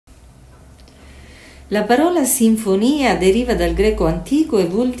La parola sinfonia deriva dal greco antico e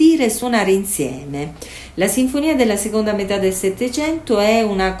vuol dire suonare insieme. La sinfonia della seconda metà del Settecento è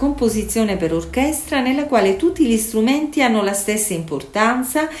una composizione per orchestra nella quale tutti gli strumenti hanno la stessa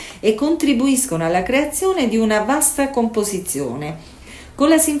importanza e contribuiscono alla creazione di una vasta composizione. Con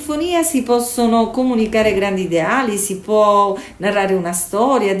la sinfonia si possono comunicare grandi ideali, si può narrare una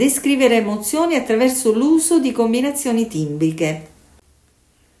storia, descrivere emozioni attraverso l'uso di combinazioni timbriche.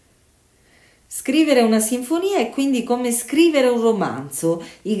 Scrivere una sinfonia è quindi come scrivere un romanzo.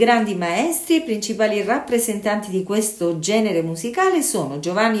 I grandi maestri e principali rappresentanti di questo genere musicale sono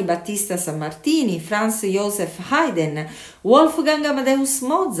Giovanni Battista Sammartini, Franz Joseph Haydn, Wolfgang Amadeus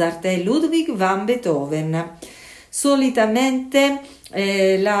Mozart e Ludwig van Beethoven. Solitamente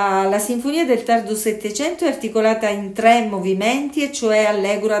la sinfonia del tardo Settecento è articolata in 3 movimenti, e cioè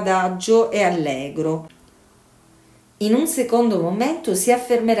allegro, adagio e allegro. In un secondo momento si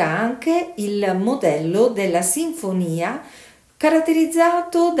affermerà anche il modello della sinfonia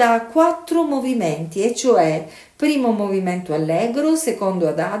caratterizzato da 4 movimenti, e cioè primo movimento allegro, secondo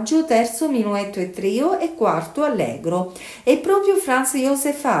adagio, terzo minuetto e trio e quarto allegro. E proprio Franz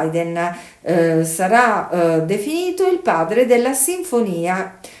Joseph Haydn sarà definito il padre della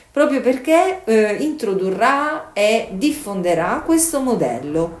sinfonia, proprio perché introdurrà e diffonderà questo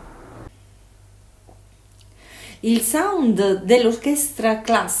modello. Il sound dell'orchestra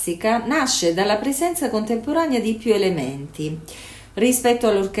classica nasce dalla presenza contemporanea di più elementi. Rispetto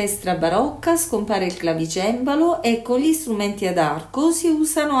all'orchestra barocca scompare il clavicembalo e con gli strumenti ad arco si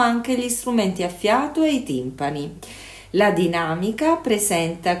usano anche gli strumenti a fiato e i timpani. La dinamica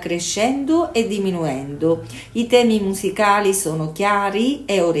presenta crescendo e diminuendo. I temi musicali sono chiari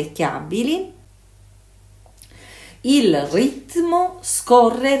e orecchiabili. Il ritmo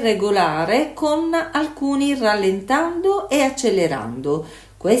scorre regolare, con alcuni rallentando e accelerando.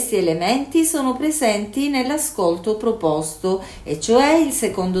 Questi elementi sono presenti nell'ascolto proposto, e cioè il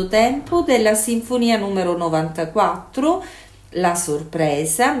secondo tempo della sinfonia numero 94, La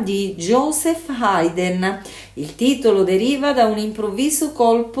sorpresa di Joseph Haydn. Il titolo deriva da un improvviso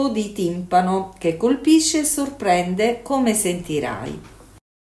colpo di timpano che colpisce e sorprende, come sentirai.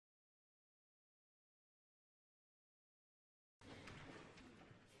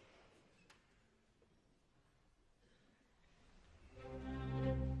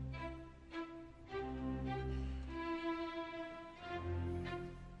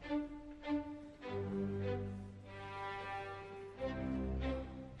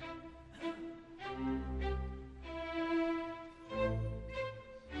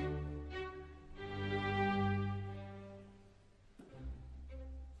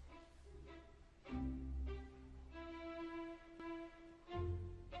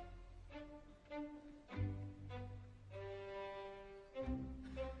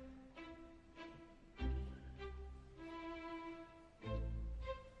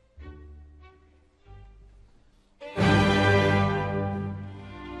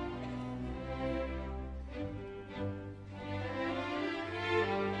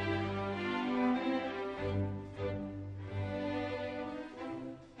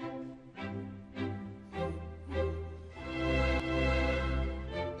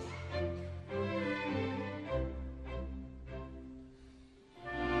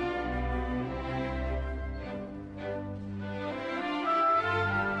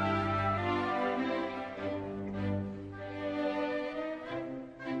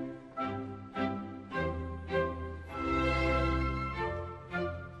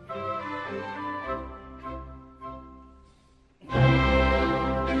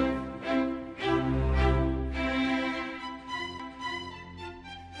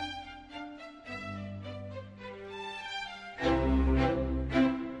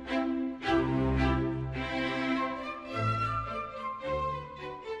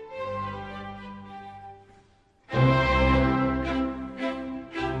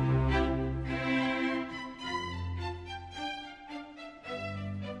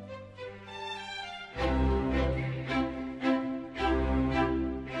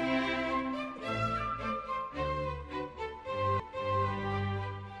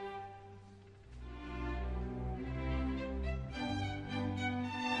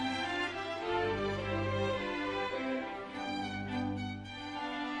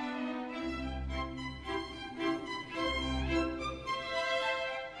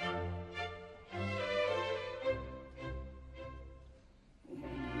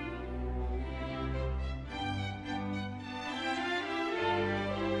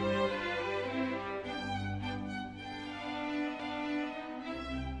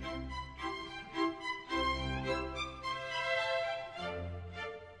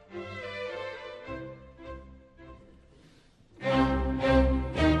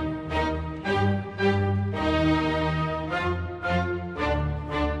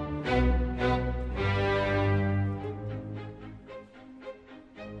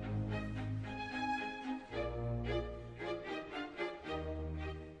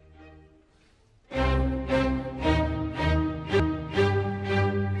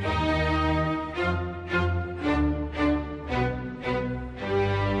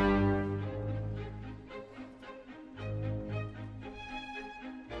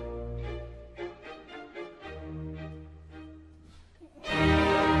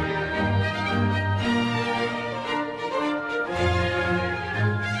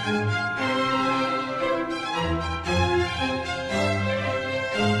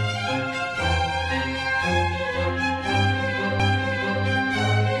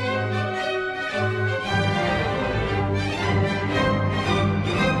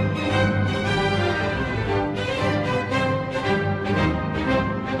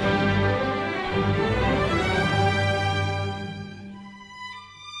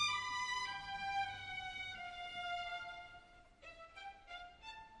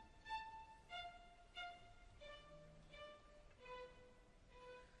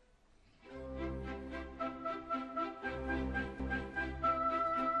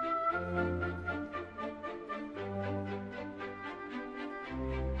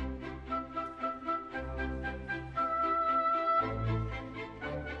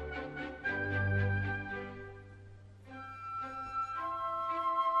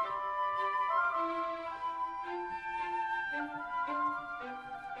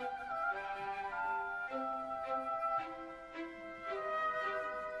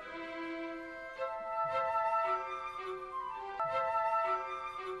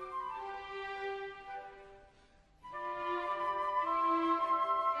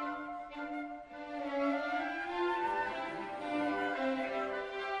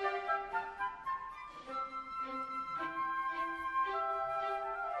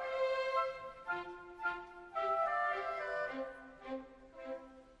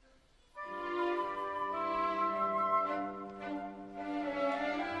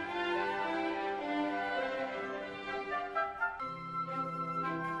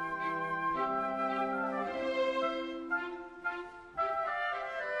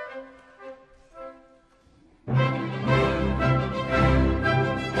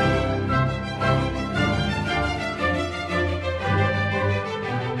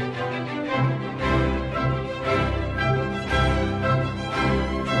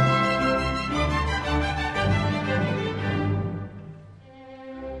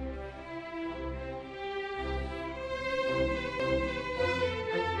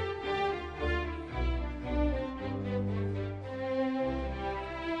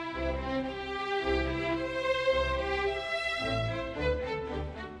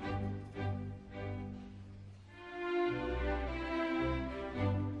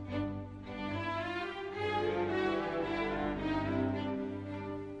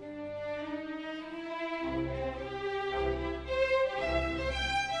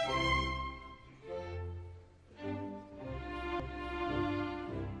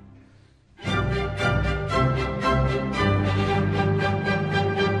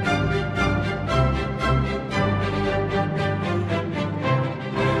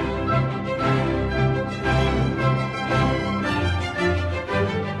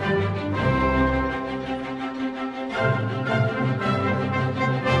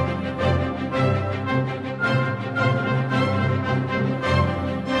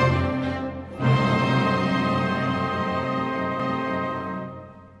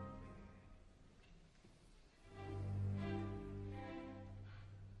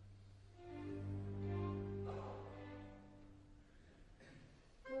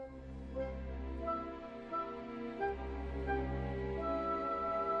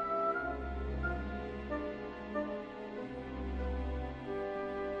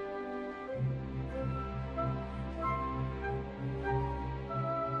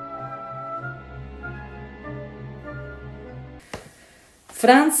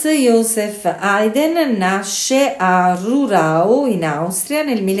 Franz Joseph Haydn nasce a Rurau in Austria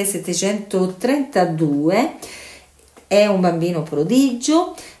nel 1732, è un bambino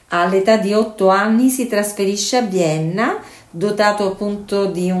prodigio, all'età di 8 anni si trasferisce a Vienna, dotato appunto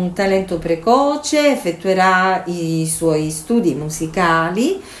di un talento precoce, effettuerà i suoi studi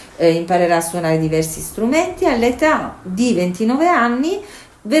musicali, imparerà a suonare diversi strumenti, all'età di 29 anni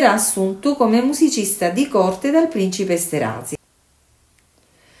verrà assunto come musicista di corte dal principe Esterhazy.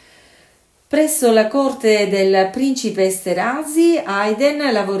 Presso la corte del principe Esterhazy,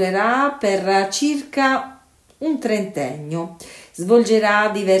 Haydn lavorerà per circa un trentennio. Svolgerà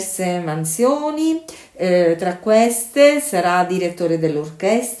diverse mansioni, tra queste sarà direttore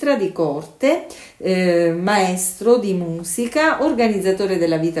dell'orchestra di corte, maestro di musica, organizzatore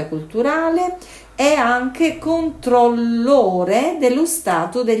della vita culturale e anche controllore dello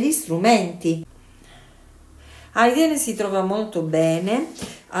stato degli strumenti. Haydn si trova molto bene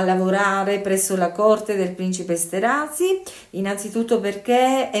a lavorare presso la corte del principe Esterhazy, innanzitutto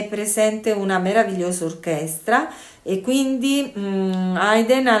perché è presente una meravigliosa orchestra e quindi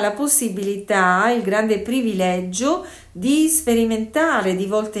Haydn ha la possibilità, il grande privilegio di sperimentare di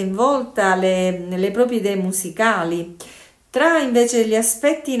volta in volta le proprie idee musicali. Tra invece gli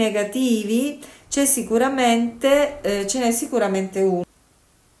aspetti negativi ce n'è sicuramente uno,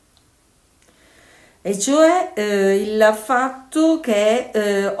 e cioè il fatto che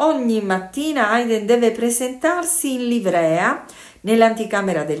ogni mattina Haydn deve presentarsi in livrea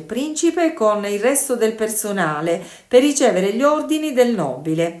nell'anticamera del principe con il resto del personale per ricevere gli ordini del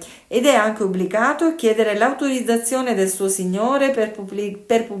nobile, ed è anche obbligato a chiedere l'autorizzazione del suo signore per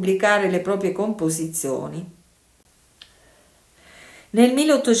pubblicare le proprie composizioni. Nel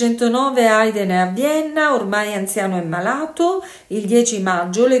 1809 Haydn è a Vienna, ormai anziano e malato. Il 10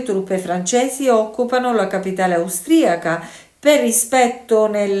 maggio le truppe francesi occupano la capitale austriaca. Per rispetto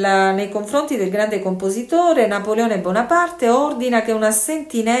nei confronti del grande compositore, Napoleone Bonaparte ordina che una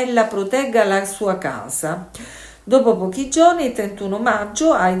sentinella protegga la sua casa. Dopo pochi giorni, il 31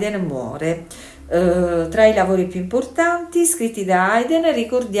 maggio, Haydn muore. Tra i lavori più importanti scritti da Haydn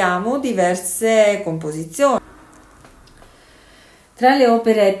ricordiamo diverse composizioni. Tra le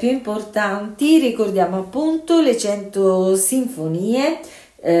opere più importanti ricordiamo appunto le 100 sinfonie,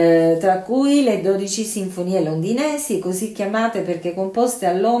 tra cui le 12 sinfonie londinesi, così chiamate perché composte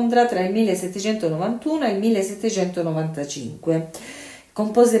a Londra tra il 1791 e il 1795.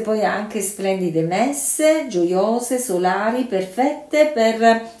 Compose poi anche splendide messe, gioiose, solari, perfette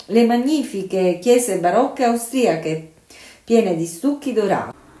per le magnifiche chiese barocche austriache, piene di stucchi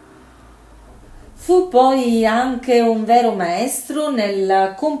dorati. Fu poi anche un vero maestro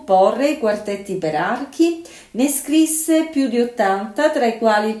nel comporre i quartetti per archi, ne scrisse più di 80, tra i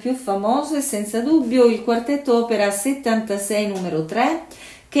quali il più famoso è senza dubbio il quartetto opera 76 numero 3,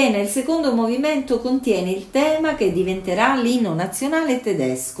 che nel secondo movimento contiene il tema che diventerà l'inno nazionale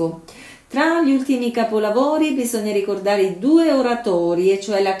tedesco. Tra gli ultimi capolavori bisogna ricordare i 2 oratori, e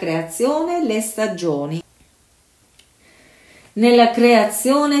cioè la creazione e le stagioni. Nella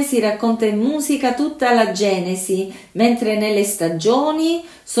creazione si racconta in musica tutta la Genesi, mentre nelle stagioni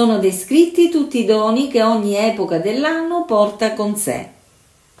sono descritti tutti i doni che ogni epoca dell'anno porta con sé.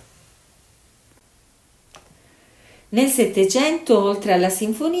 Nel Settecento, oltre alla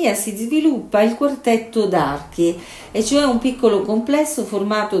sinfonia, si sviluppa il quartetto d'archi, e cioè un piccolo complesso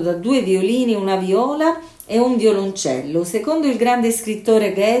formato da 2 violini, una viola e un violoncello. Secondo il grande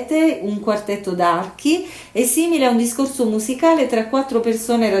scrittore Goethe, un quartetto d'archi è simile a un discorso musicale tra 4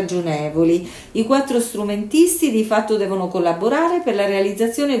 persone ragionevoli. I 4 strumentisti di fatto devono collaborare per la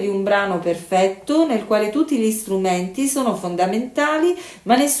realizzazione di un brano perfetto nel quale tutti gli strumenti sono fondamentali,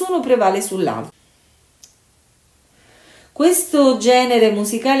 ma nessuno prevale sull'altro. Questo genere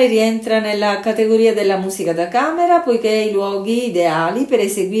musicale rientra nella categoria della musica da camera, poiché i luoghi ideali per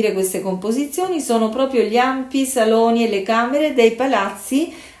eseguire queste composizioni sono proprio gli ampi saloni e le camere dei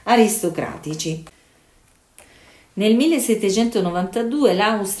palazzi aristocratici. Nel 1792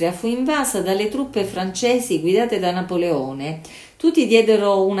 l'Austria fu invasa dalle truppe francesi guidate da Napoleone. Tutti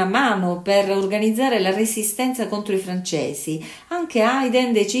diedero una mano per organizzare la resistenza contro i francesi. Anche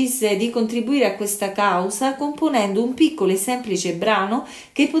Haydn decise di contribuire a questa causa componendo un piccolo e semplice brano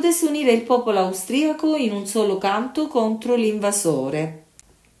che potesse unire il popolo austriaco in un solo canto contro l'invasore.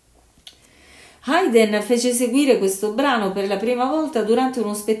 Haydn fece eseguire questo brano per la prima volta durante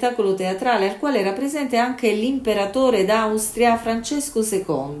uno spettacolo teatrale al quale era presente anche l'imperatore d'Austria Francesco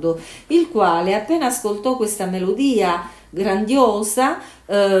II, il quale appena ascoltò questa melodia grandiosa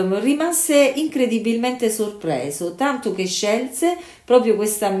rimase incredibilmente sorpreso, tanto che scelse proprio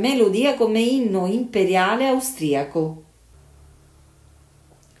questa melodia come inno imperiale austriaco.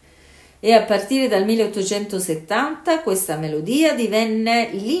 e a partire dal 1870 questa melodia divenne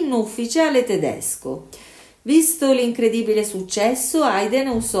l'inno ufficiale tedesco. Visto l'incredibile successo, Haydn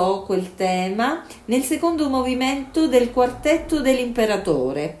usò quel tema nel secondo movimento del quartetto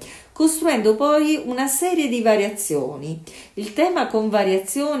dell'imperatore, costruendo poi una serie di variazioni. Il tema con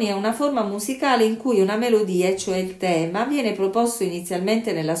variazioni è una forma musicale in cui una melodia, cioè il tema, viene proposto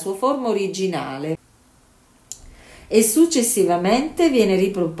inizialmente nella sua forma originale e successivamente viene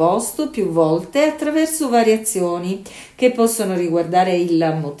riproposto più volte attraverso variazioni che possono riguardare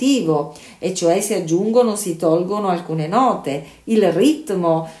il motivo, e cioè si aggiungono o si tolgono alcune note, il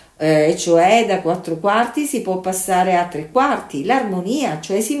ritmo, e cioè da 4/4 si può passare a 3/4, l'armonia,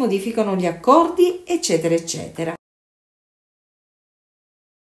 cioè si modificano gli accordi, eccetera, eccetera.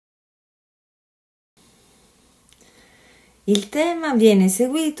 Il tema viene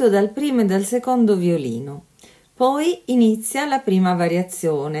eseguito dal primo e dal secondo violino. Poi inizia la prima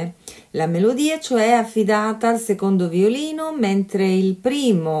variazione. La melodia, cioè, è affidata al secondo violino, mentre il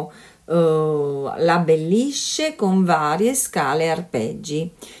primo la abbellisce con varie scale e arpeggi.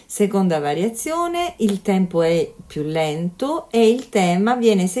 Seconda variazione, il tempo è più lento e il tema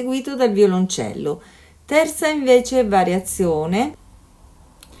viene eseguito dal violoncello.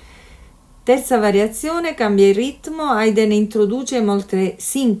 Terza variazione cambia il ritmo, Haydn introduce molte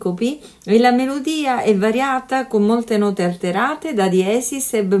sincopi e la melodia è variata con molte note alterate da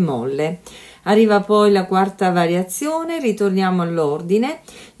diesis e bemolle. Arriva poi la quarta variazione, ritorniamo all'ordine,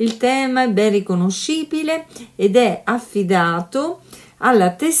 il tema è ben riconoscibile ed è affidato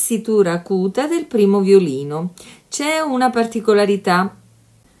alla tessitura acuta del primo violino. C'è una particolarità.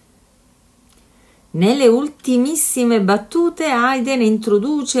 Nelle ultimissime battute Haydn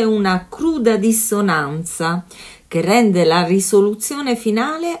introduce una cruda dissonanza che rende la risoluzione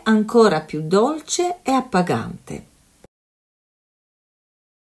finale ancora più dolce e appagante.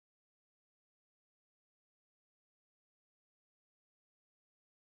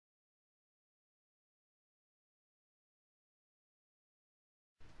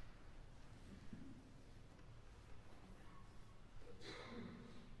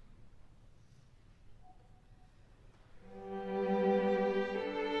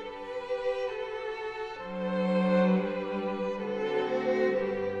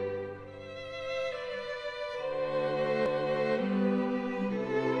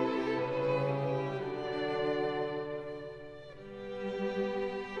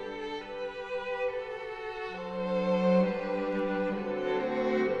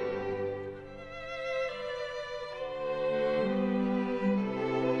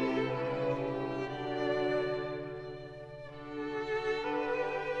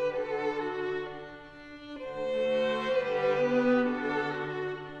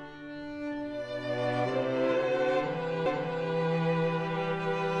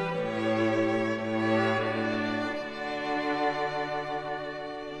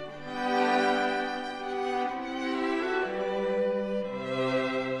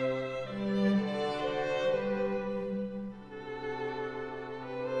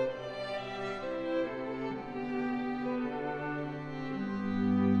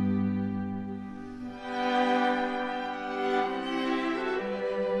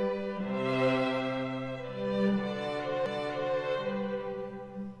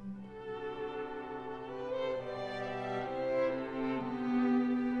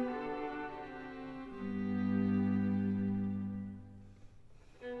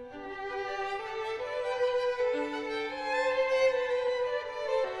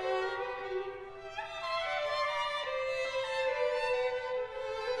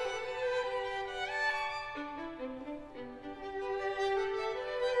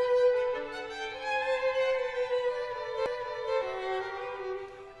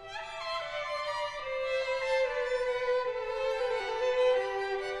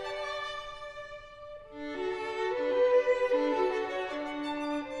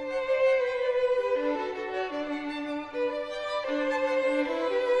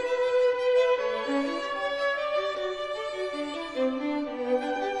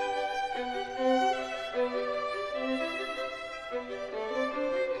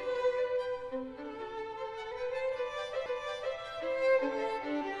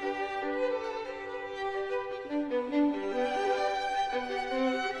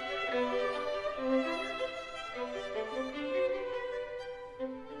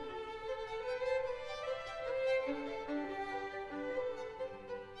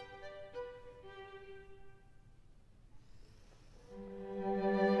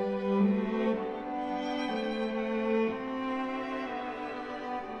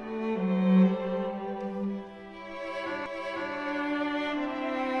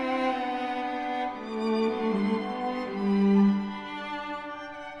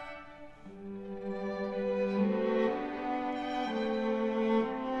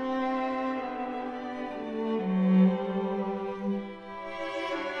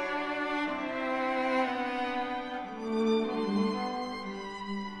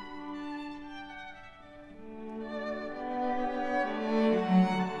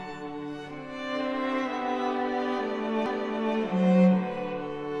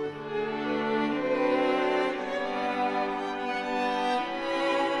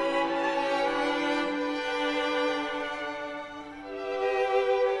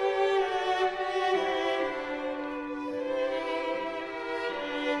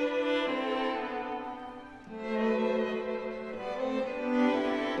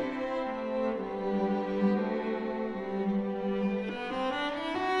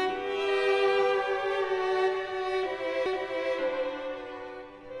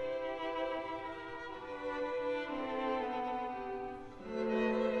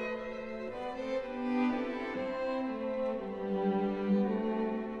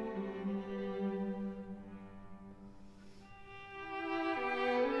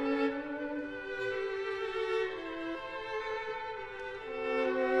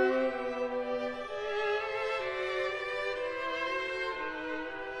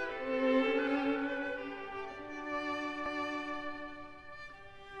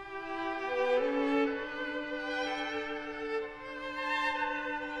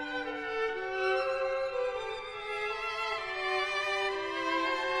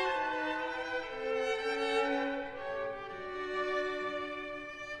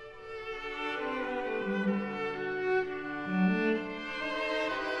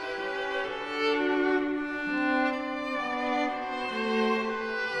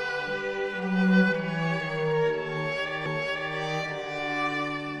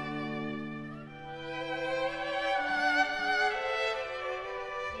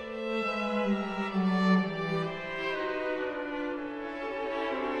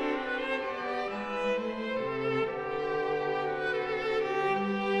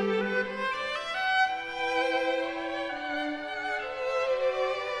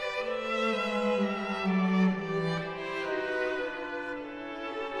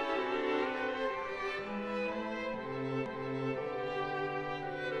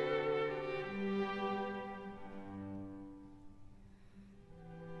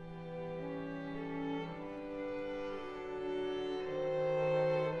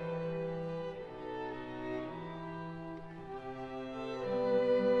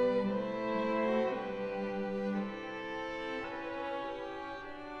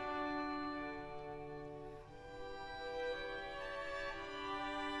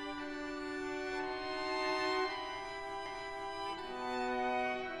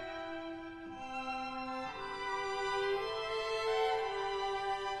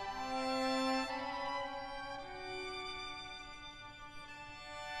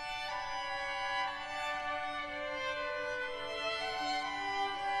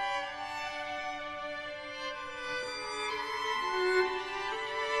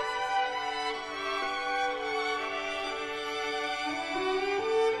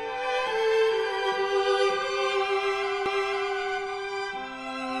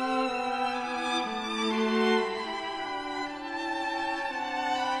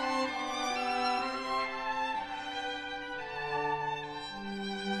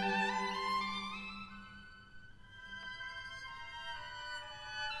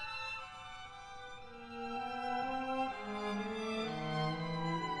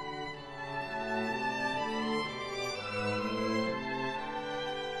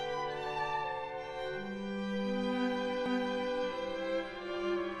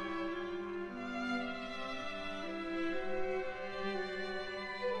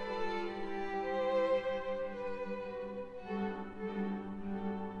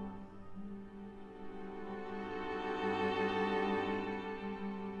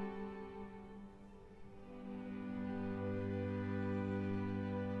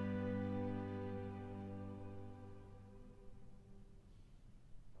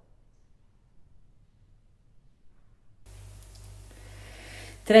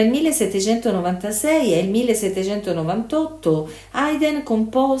 Tra il 1796 e il 1798 Haydn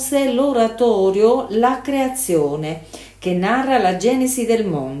compose l'oratorio La creazione, che narra la genesi del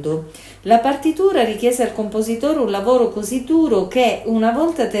mondo. La partitura richiese al compositore un lavoro così duro che, una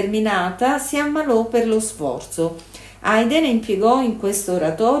volta terminata, si ammalò per lo sforzo. Haydn impiegò in questo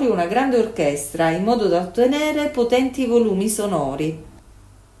oratorio una grande orchestra in modo da ottenere potenti volumi sonori.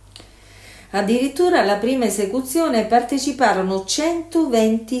 Addirittura alla prima esecuzione parteciparono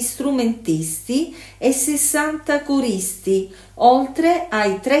 120 strumentisti e 60 coristi, oltre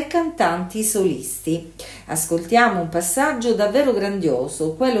ai 3 cantanti solisti. Ascoltiamo un passaggio davvero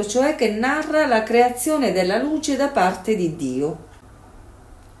grandioso, quello cioè che narra la creazione della luce da parte di Dio.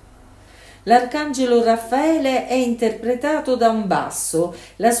 L'arcangelo Raffaele è interpretato da un basso,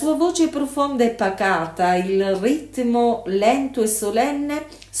 la sua voce profonda e pacata, il ritmo lento e solenne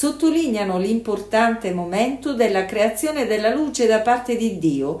sottolineano l'importante momento della creazione della luce da parte di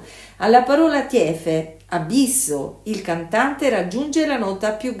Dio. Alla parola tiefe, abisso, il cantante raggiunge la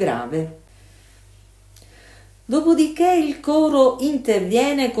nota più grave. Dopodiché il coro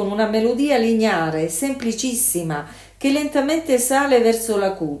interviene con una melodia lineare, semplicissima, che lentamente sale verso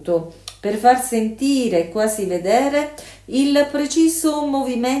l'acuto, per far sentire e quasi vedere il preciso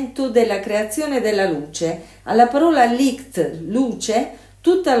movimento della creazione della luce. Alla parola Licht, luce,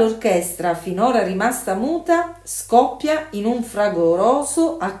 tutta l'orchestra, finora rimasta muta, scoppia in un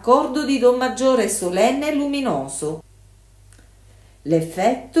fragoroso accordo di do maggiore solenne e luminoso.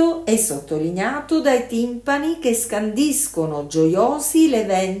 L'effetto è sottolineato dai timpani che scandiscono gioiosi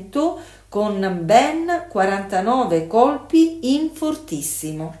l'evento con ben 49 colpi in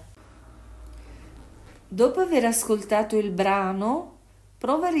fortissimo. Dopo aver ascoltato il brano,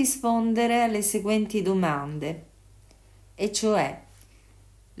 prova a rispondere alle seguenti domande, e cioè: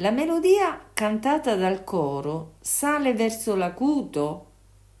 la melodia cantata dal coro sale verso l'acuto,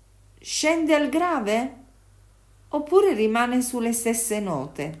 scende al grave, oppure rimane sulle stesse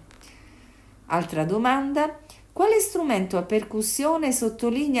note? Altra domanda: quale strumento a percussione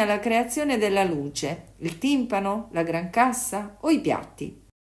sottolinea la creazione della luce? Il timpano, la grancassa o i piatti?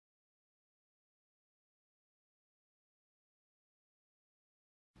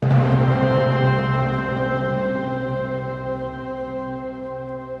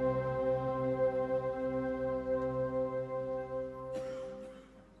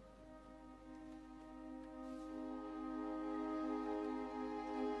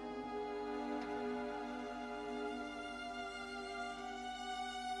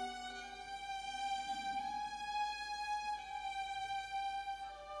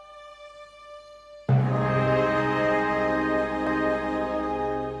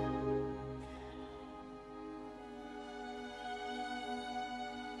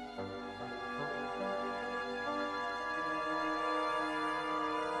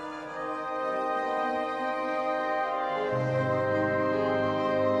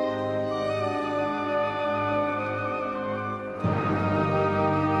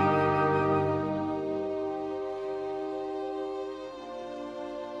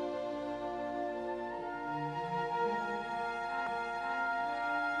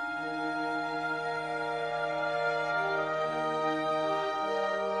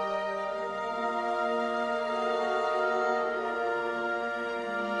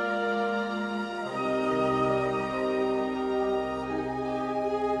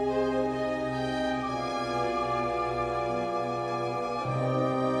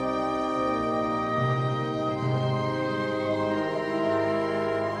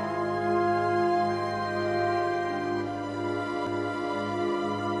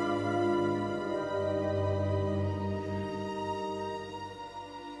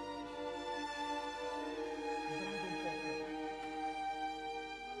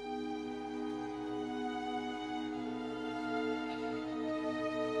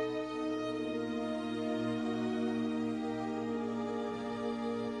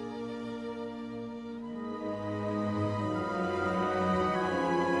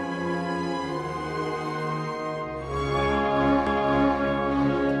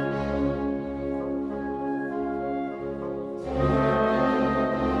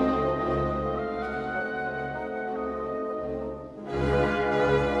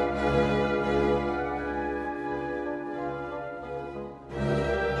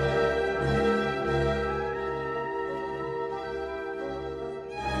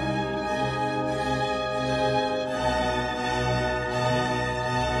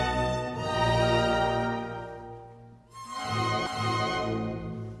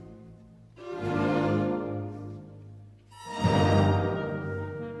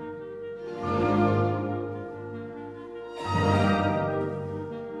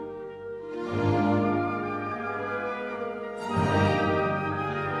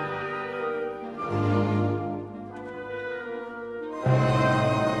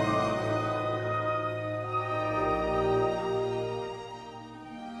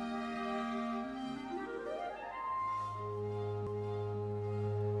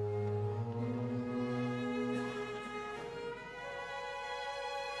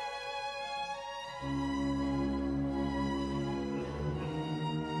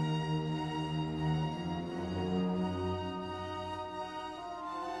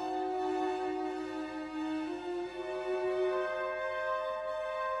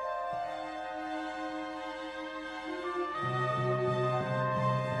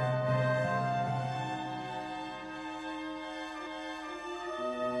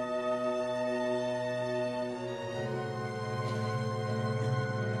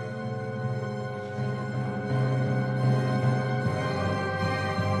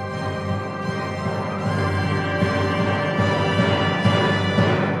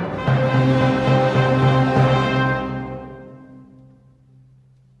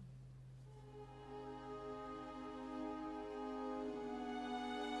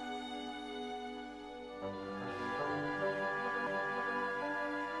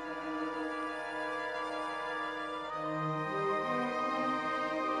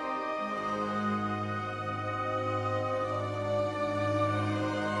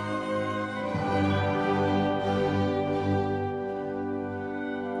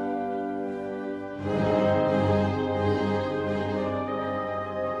 Thank you.